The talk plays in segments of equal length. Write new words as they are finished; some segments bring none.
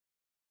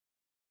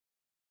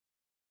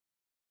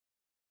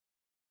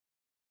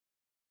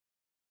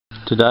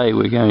Today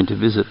we're going to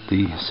visit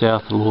the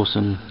South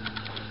Lawson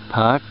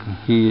Park.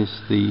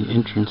 Here's the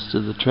entrance to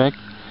the track.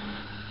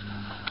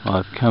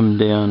 I've come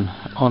down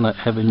Honor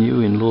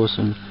Avenue in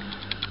Lawson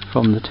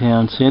from the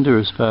town centre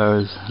as far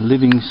as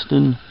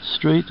Livingston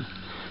Street,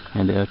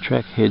 and our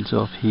track heads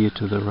off here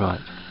to the right.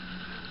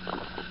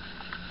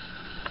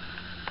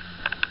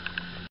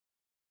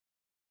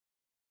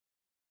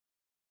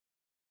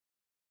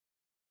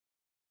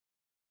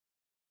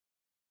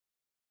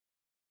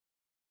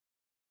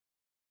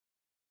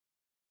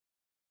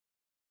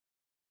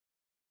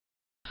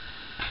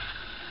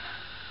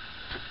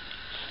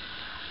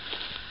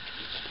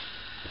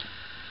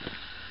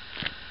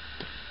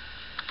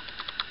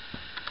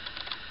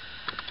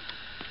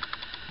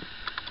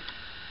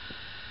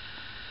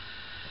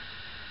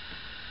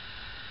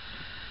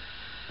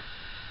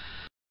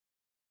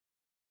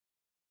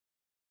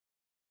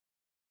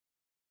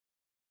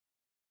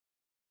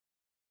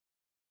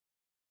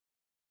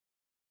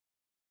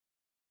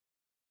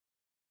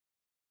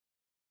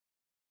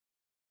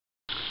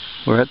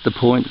 We're at the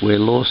point where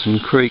Lawson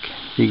Creek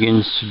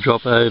begins to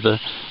drop over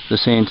the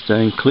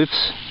sandstone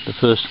cliffs. The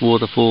first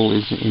waterfall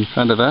is in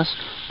front of us.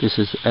 This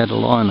is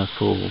Adelina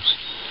Falls,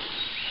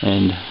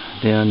 and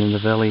down in the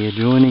valley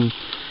adjoining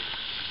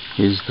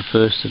is the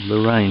first of the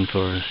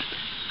rainforest.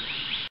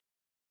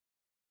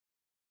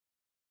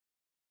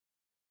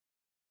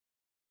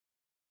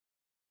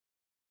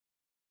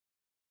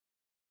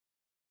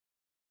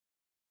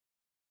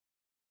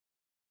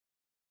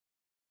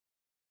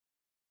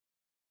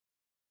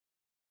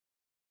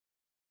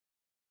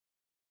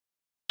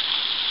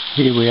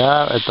 Here we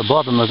are at the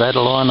bottom of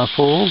Adelina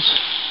Falls.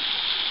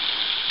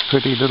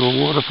 Pretty little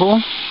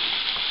waterfall.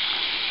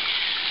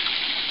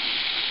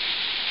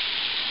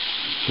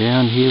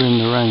 Down here in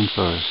the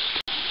rainforest.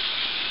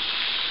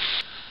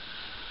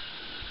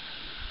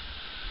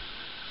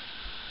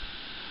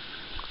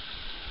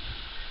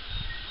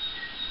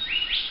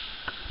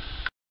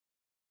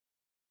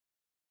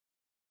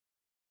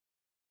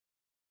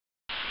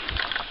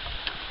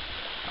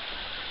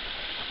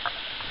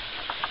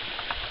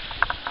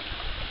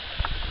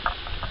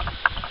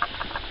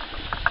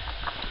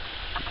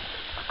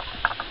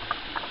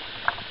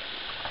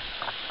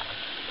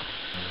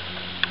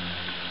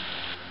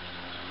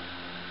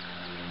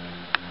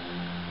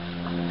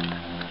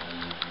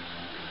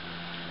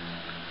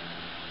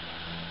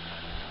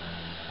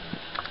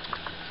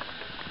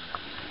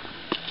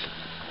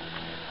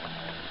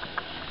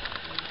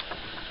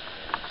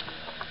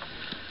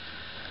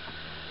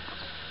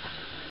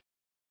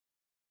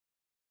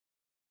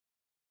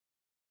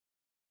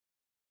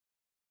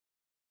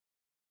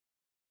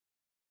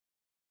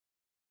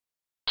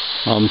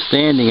 I'm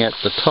standing at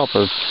the top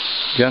of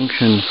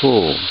Junction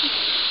Falls,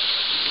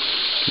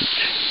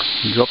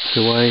 which drops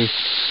away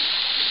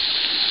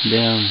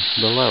down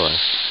below us.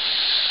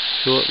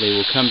 Shortly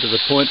we'll come to the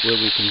point where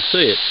we can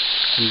see it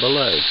from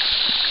below.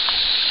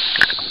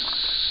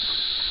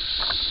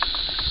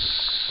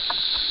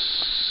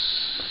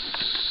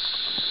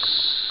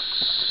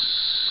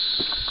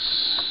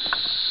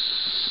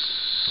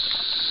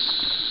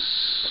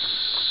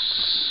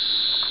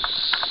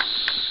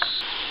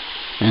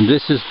 And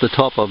this is the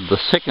top of the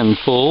second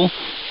fall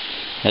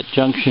at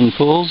Junction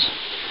Falls,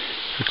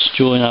 which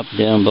join up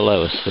down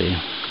below us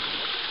there.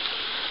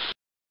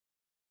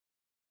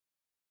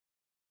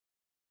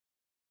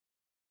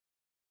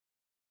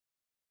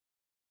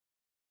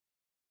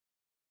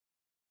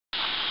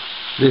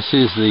 This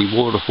is the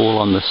waterfall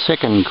on the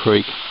second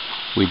creek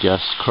we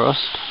just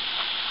crossed.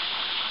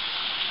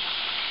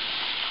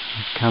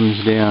 It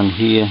comes down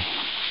here,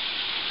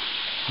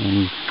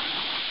 and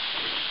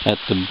at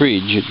the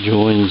bridge it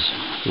joins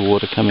the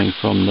water coming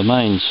from the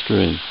main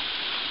stream.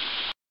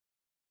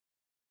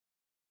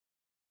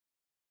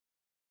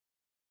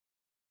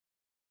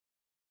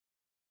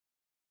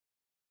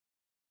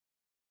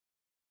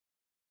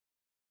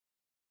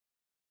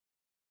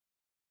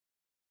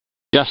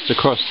 Just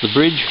across the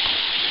bridge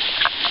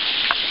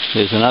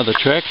there's another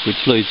track which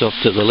leads off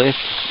to the left,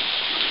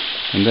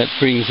 and that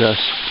brings us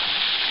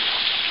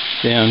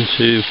down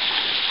to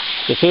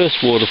the first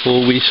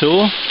waterfall we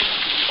saw.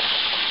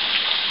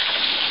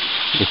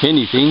 If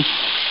anything,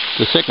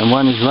 the second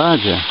one is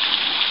larger.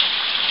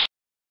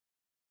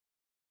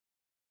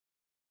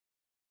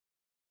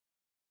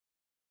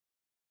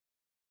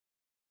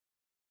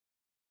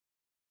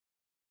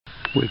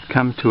 We've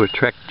come to a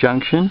track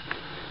junction.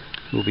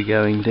 We'll be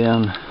going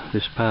down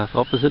this path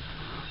opposite,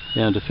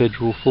 down to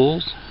Federal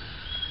Falls,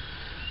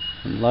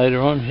 and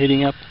later on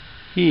heading up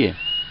here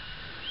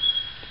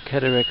to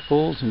Cataract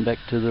Falls and back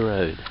to the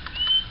road.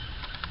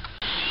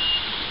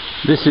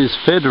 This is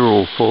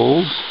Federal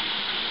Falls,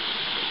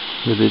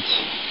 with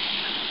its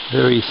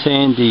very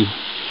sandy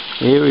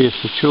area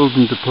for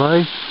children to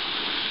play.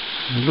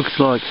 It looks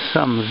like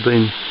some have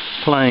been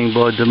playing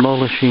by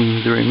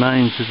demolishing the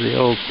remains of the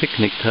old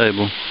picnic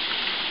table.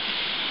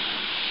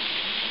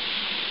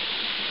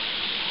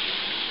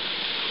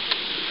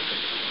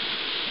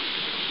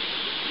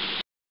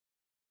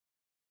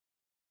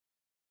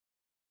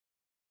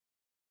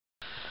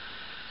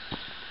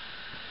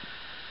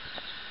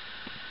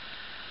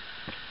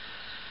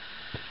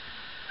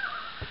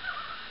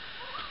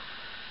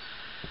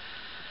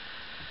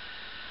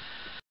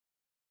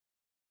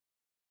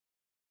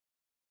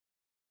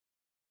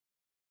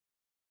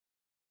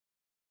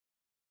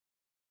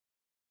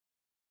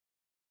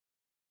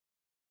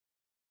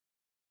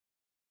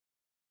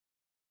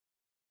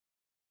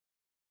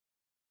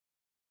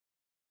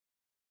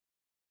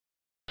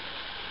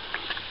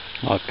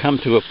 I've come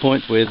to a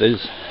point where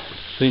there's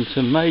been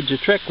some major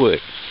track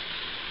work.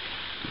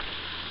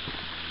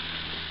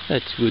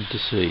 That's good to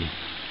see.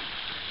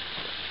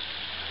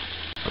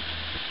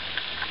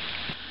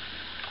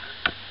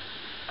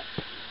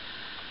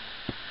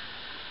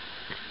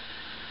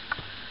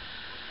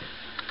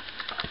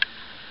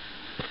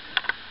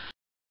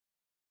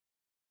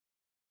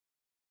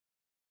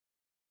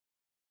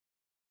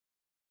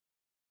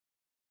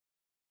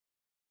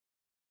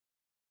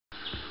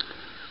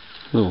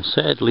 Well,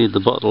 sadly the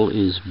bottle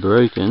is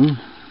broken,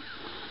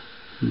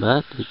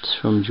 but it's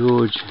from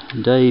George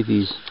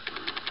Davies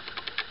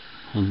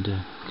and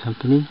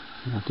Company,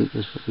 I think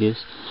that's what,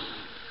 yes.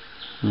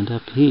 And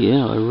up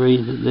here I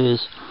read that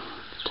there's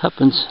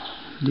tuppence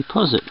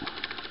deposit.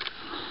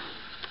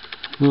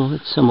 Well,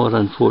 that's somewhat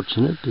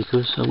unfortunate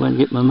because I won't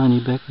get my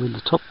money back with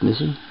the top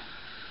missing.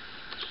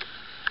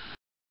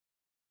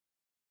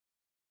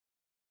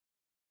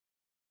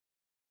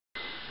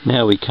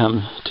 Now we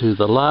come to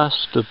the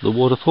last of the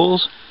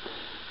waterfalls,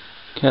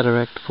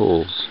 Cataract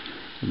Falls,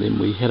 and then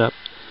we head up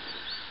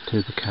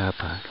to the car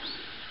park.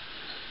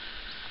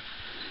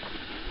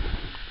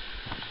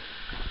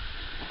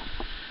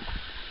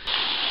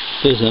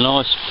 There's a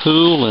nice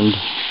pool and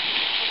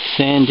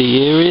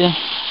sandy area,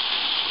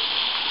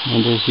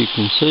 and as you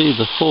can see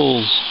the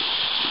falls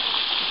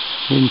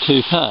in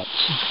two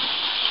parts.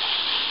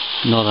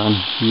 Not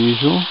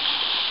unusual.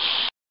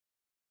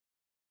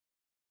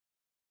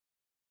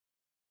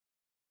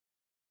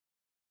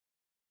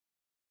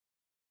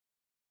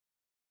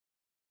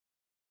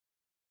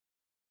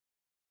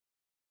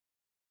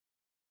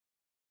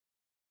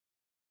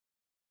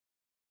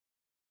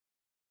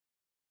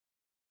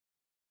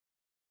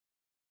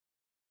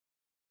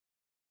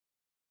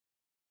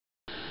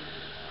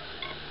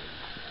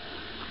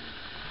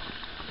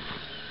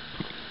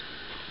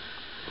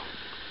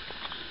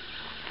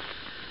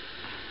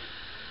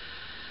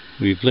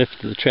 We've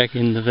left the track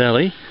in the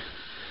valley.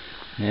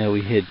 Now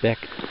we head back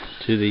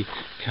to the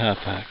car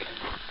park.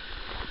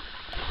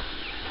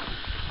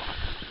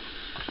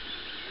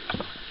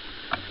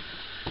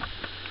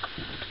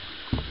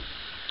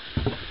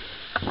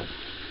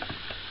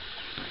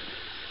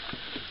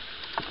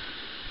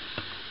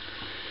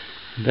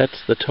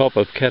 That's the top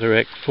of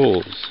Cataract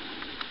Falls.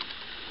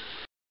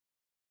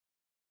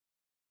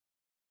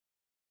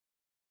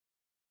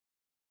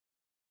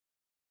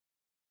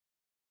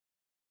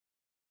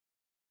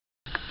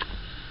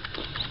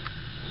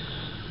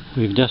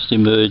 We've just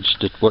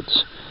emerged at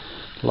what's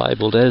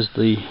labelled as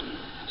the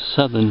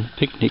southern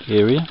picnic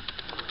area.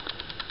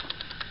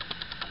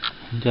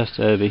 And just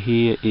over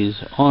here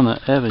is Honour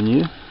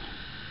Avenue.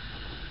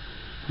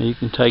 Now you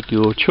can take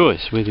your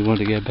choice whether you want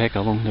to go back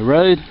along the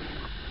road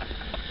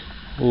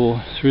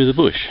or through the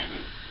bush.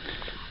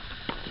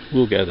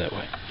 We'll go that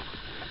way.